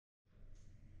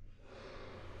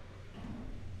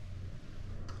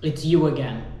It's you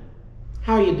again.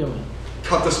 How are you doing?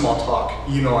 Cut the small talk.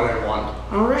 You know what I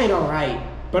want. All right.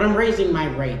 But I'm raising my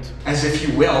rate. As if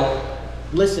you will.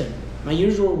 Listen, my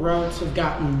usual routes have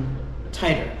gotten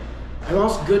tighter. I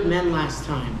lost good men last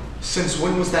time. Since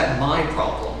when was that my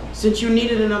problem? Since you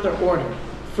needed another order.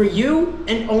 For you,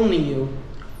 and only you,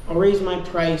 I'll raise my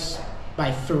price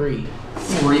by 3.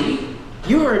 3?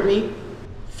 You heard me.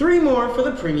 3 more for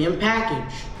the premium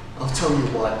package. I'll tell you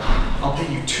what. I'll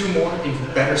pay you 2 more, and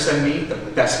you better send me the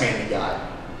best man you got.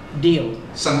 Deal.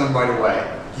 Send them right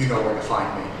away. You know where to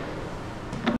find me.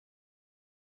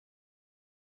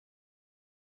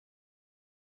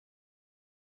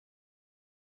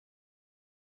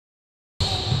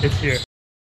 It's here.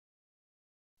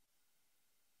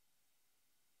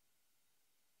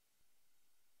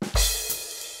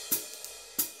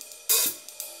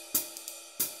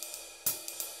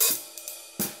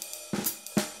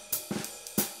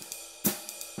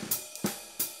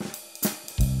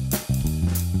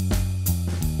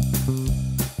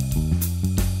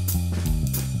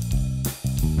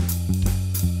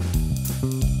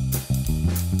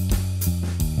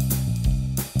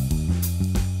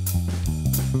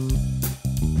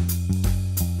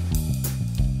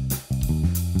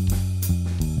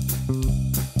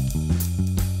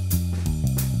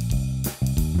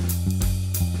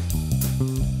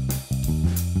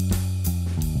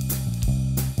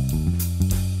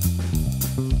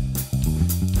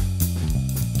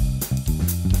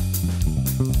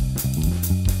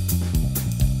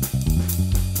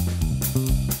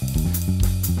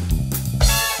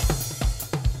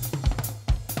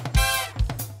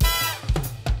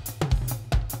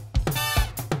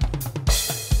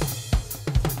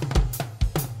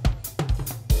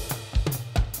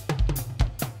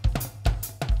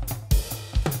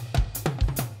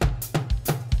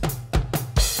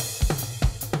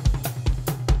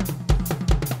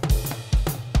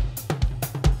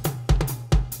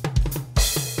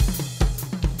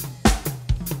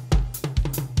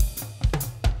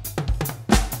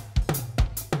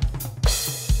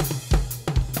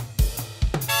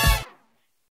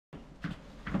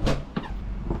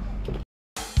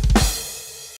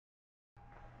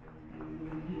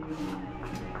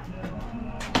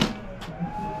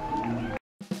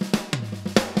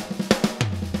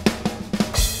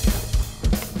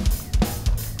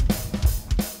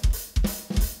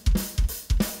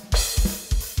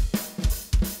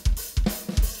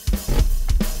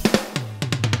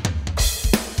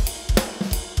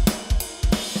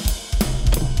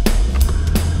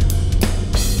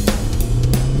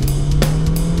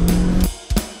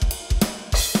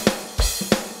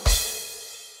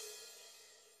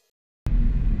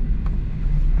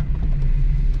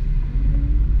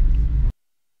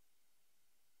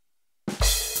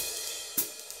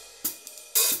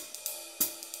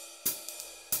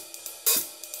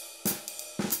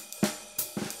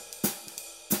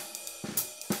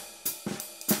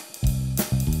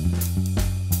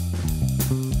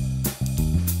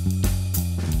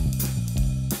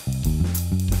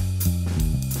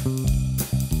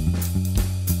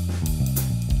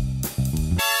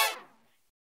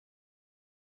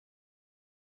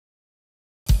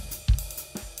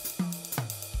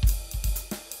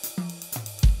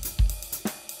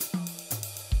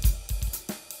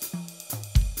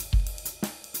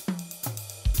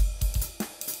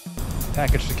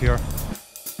 Package secure.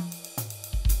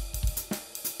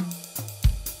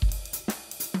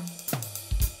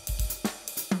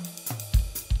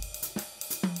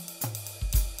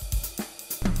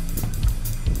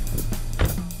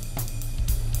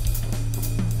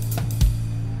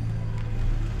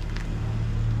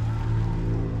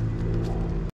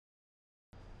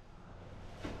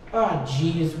 Oh,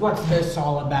 geez, what's this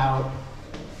all about?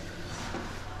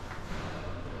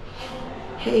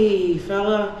 Hey,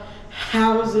 fella,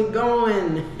 how's it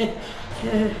going?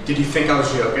 Did you think I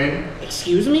was joking?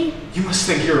 Excuse me? You must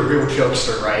think you're a real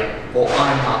jokester, right? Well,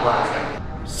 I'm not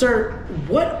laughing. Sir,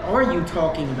 what are you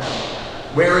talking about?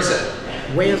 Where is it?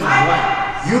 Where's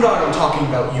what? You know what I'm talking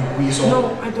about, you weasel.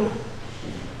 No, I don't.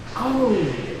 Oh,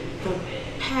 the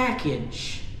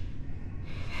package.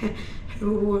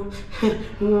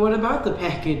 What about the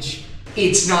package?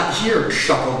 It's not here,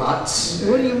 shuckle nuts.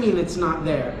 What do you mean it's not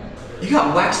there? You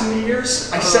got wax in the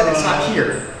ears? I said it's not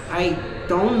here. I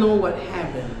don't know what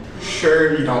happened.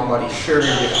 Sure you don't, buddy. Sure you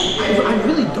don't. I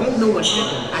really don't know what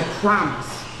happened. I promise.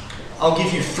 I'll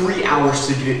give you 3 hours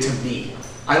to get it to me.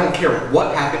 I don't care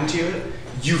what happened to it.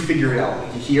 You figure it out.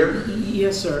 You hear?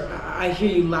 Yes, sir. I hear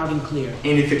you loud and clear.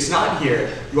 And if it's not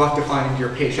here, you have to find your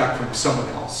paycheck from someone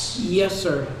else. Yes,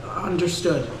 sir.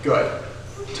 Understood. Good.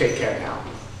 Take care now.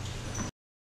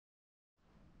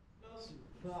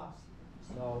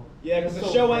 Yeah, because the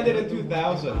show ended in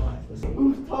 2000.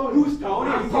 Who's Tony?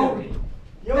 I'm Tony.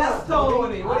 That's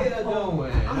Tony. What are you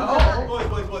doing?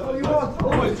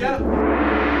 Boys,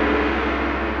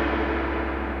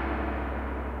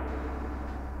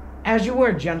 As you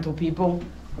were, gentle people.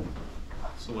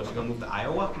 So what, you gonna move to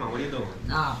Iowa? Come on, what are you doing?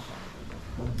 Nah,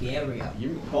 Bulgaria.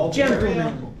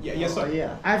 Gentlemen. Yeah, yes, sir.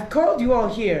 Yeah. I've called you all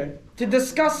here to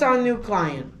discuss our new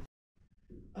client.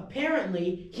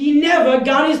 Apparently, he never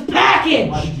got his package!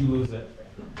 Why did you lose it?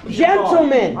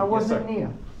 Gentlemen! I wasn't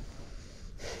near.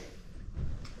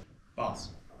 Boss.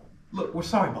 Look, we're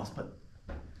sorry, boss, but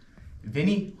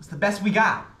Vinny was the best we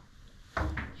got.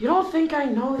 You don't think I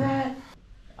know that?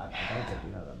 I don't think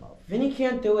you know that about. Vinny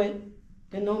can't do it,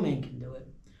 then no man can do it.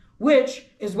 Which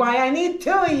is why I need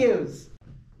two of yous!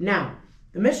 Now,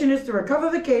 the mission is to recover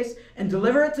the case and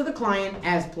deliver it to the client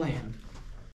as planned.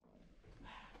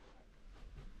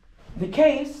 The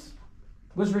case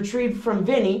was retrieved from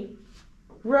Vinny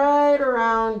right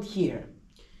around here.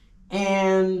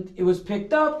 And it was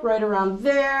picked up right around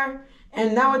there,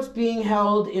 and now it's being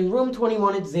held in room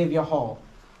 21 at Xavier Hall.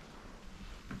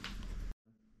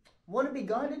 Want to be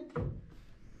guarded?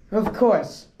 Of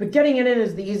course, but getting it in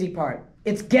is the easy part.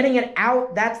 It's getting it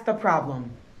out that's the problem.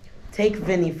 Take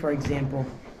Vinny, for example.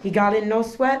 He got in no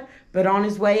sweat, but on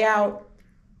his way out...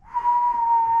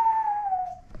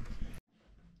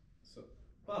 So,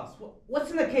 boss,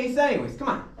 what's in the case anyways? Come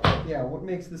on. Yeah, what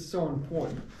makes this so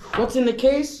important? What's in the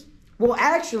case? Well,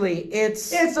 actually,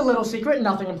 it's a little secret,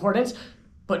 nothing important,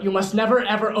 but you must never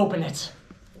ever open it.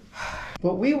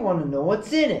 But we want to know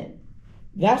what's in it.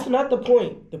 That's not the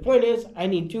point. The point is, I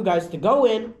need two guys to go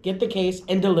in, get the case,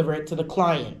 and deliver it to the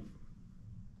client.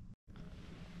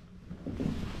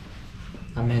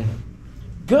 I'm in.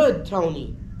 Good,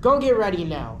 Tony. Go get ready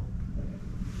now.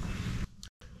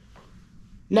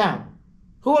 Now,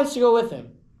 who wants to go with him?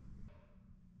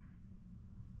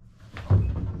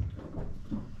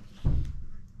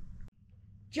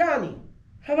 Johnny,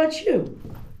 how about you?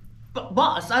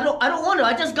 Boss, I don't want to.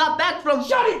 I just got back from...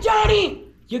 Shut it, Johnny!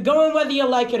 You're going whether you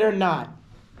like it or not.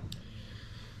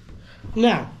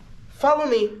 Now, follow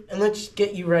me and let's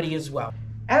get you ready as well.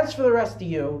 As for the rest of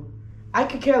you, I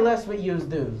could care less what yous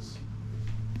do's.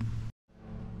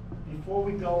 Before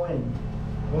we go in,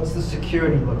 what's the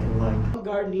security looking like? The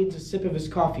guard needs a sip of his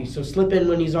coffee, so slip in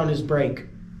when he's on his break.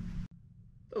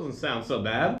 Doesn't sound so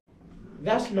bad.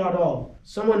 That's not all.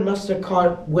 Someone must have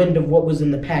caught wind of what was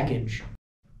in the package.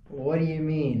 What do you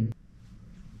mean?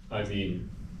 I mean,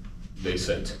 they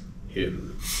sent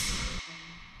him.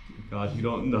 God, you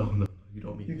don't know. No, you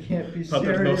don't mean. You can't be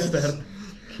Pater serious. Noster,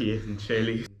 qui es in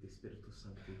celi.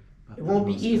 It won't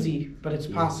be easy, but it's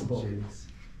possible.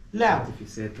 Now,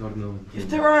 if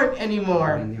there aren't any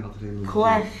more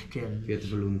questions.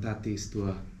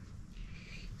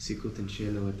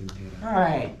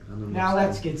 Alright, now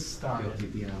let's get started.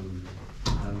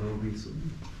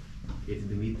 Et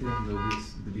dimite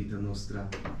nobis debita nostra,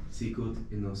 sicut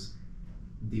in nos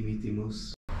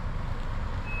dimitimus.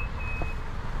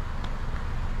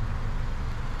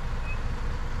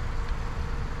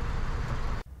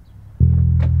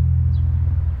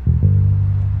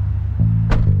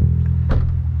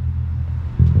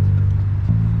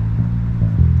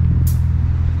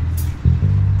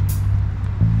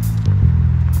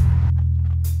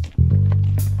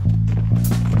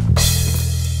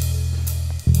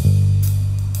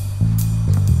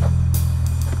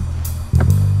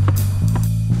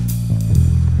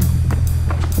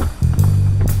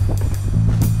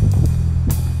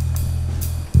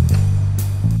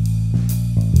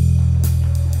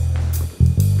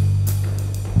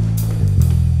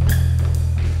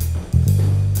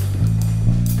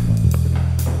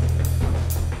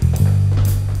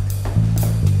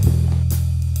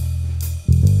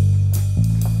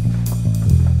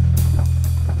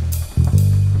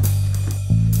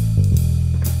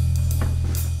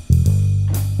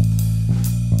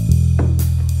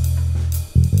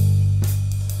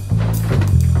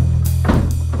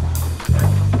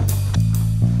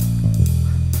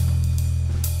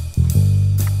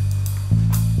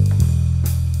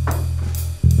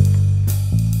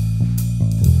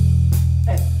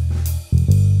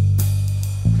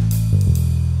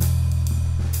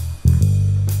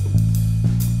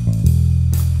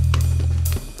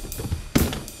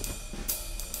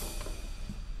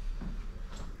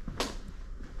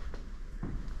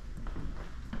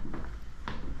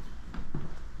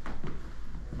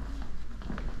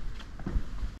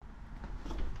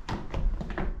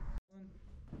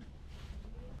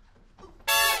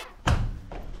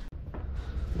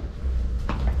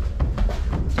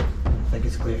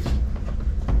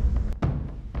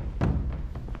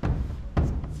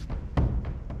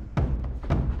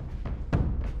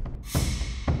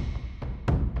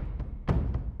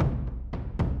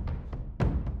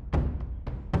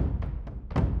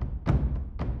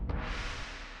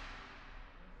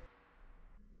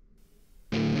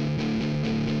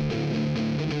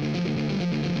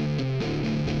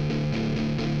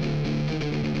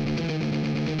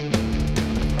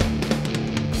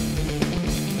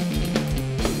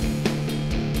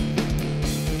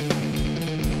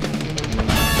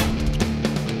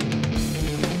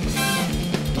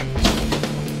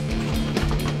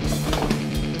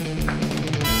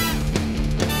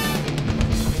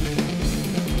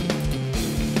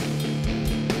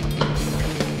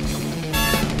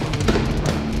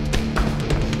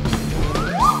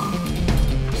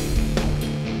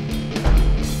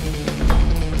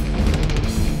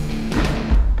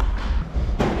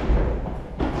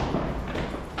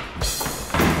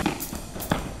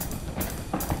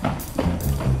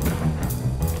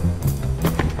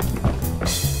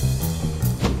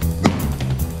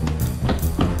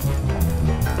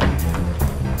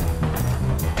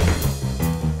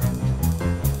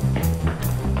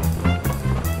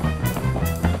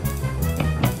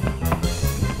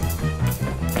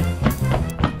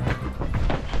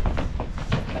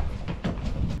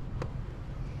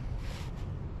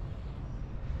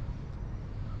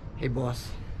 Hey, boss.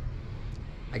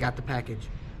 I got the package.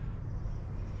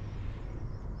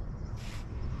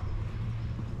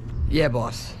 Yeah,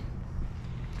 boss.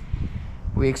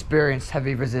 We experienced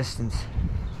heavy resistance.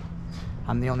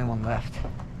 I'm the only one left.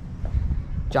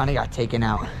 Johnny got taken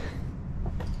out.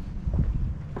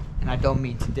 And I don't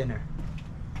mean to dinner.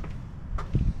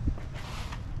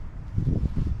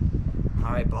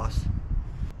 All right, boss.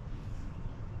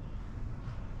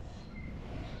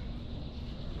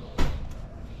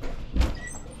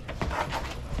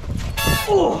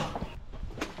 Oh!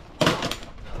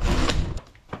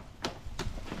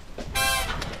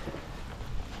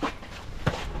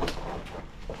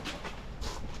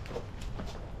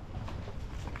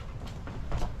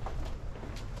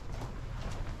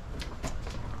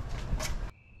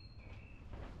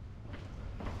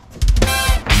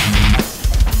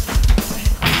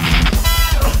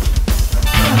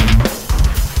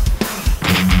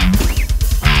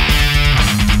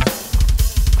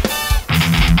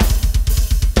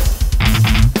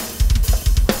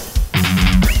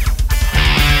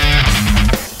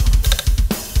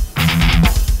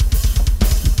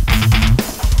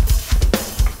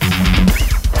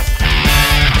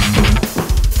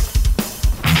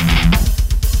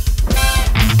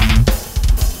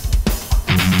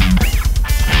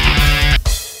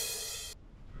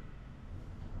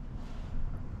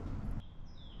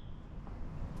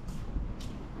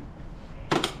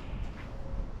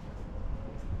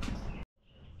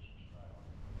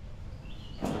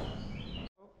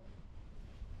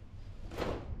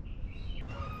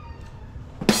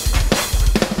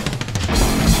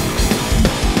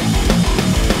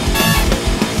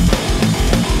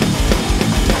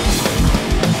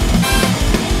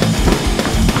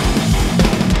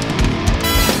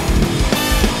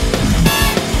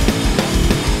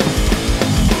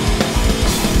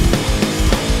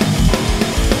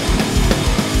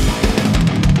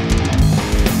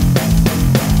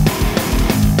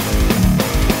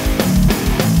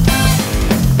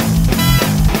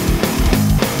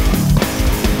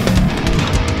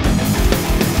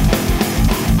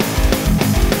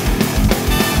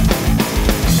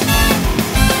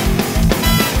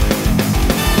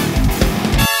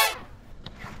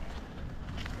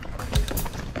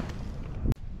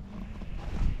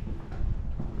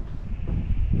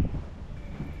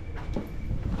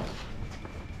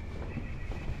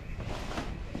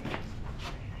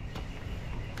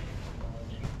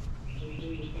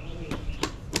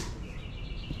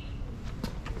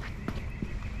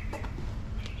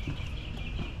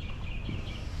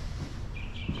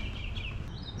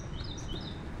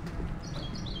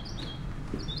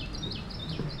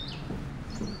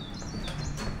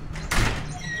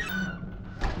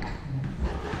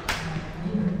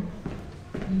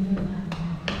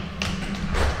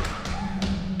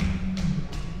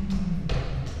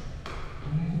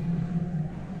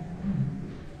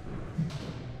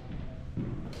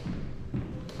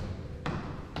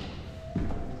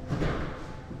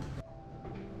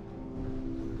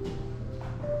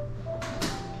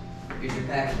 Here's your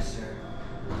package, sir.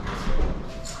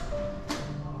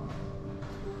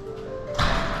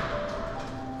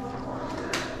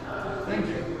 Thank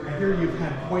you. I hear you've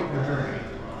had quite the journey.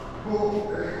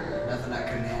 Nothing I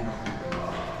couldn't handle.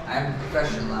 I'm a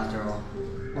professional after all.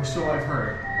 Or so I've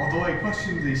heard. Although I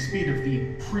question the speed of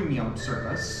the premium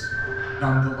service,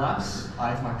 nonetheless, I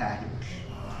have my package.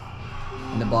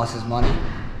 And the boss's money?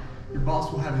 Your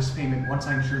boss will have his payment once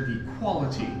I ensure the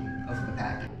quality of the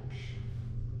package.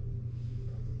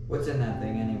 What's in that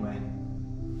thing anyway?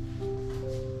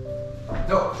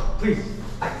 No, please.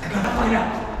 I gotta find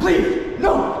out. Please,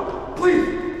 no,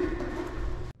 please.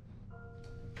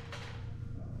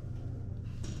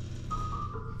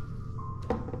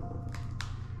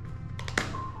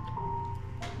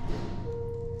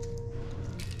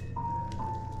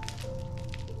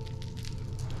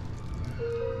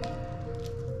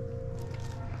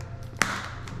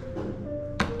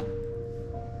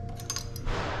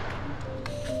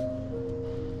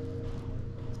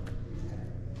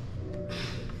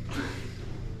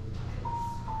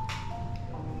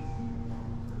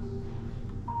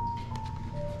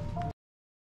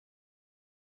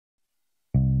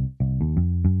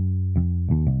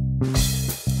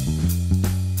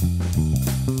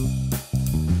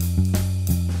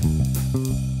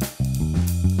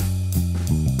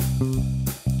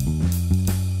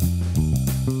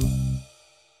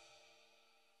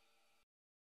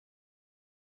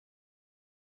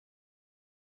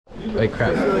 Wait,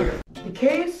 crap. The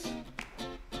case?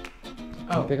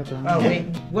 Oh, wait.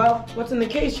 Well, what's in the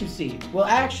case, you see? Well,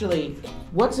 actually,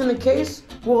 what's in the case?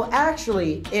 Well,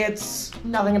 actually, it's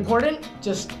Nothing important,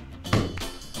 just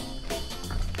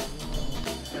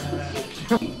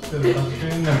Is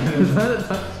that a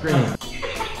touch screen?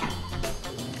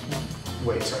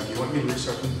 Wait, sorry, do you want me to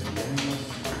restart from the beginning?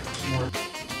 More.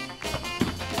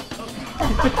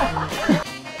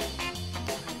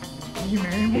 You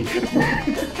marry me?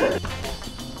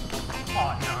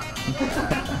 Oh, no.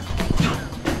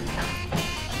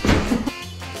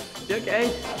 You okay?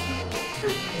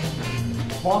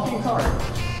 Walking hard.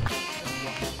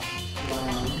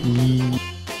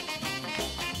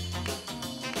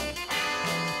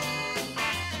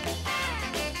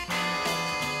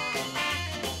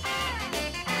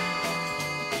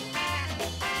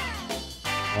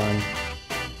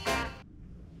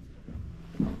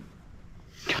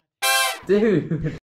 Dude.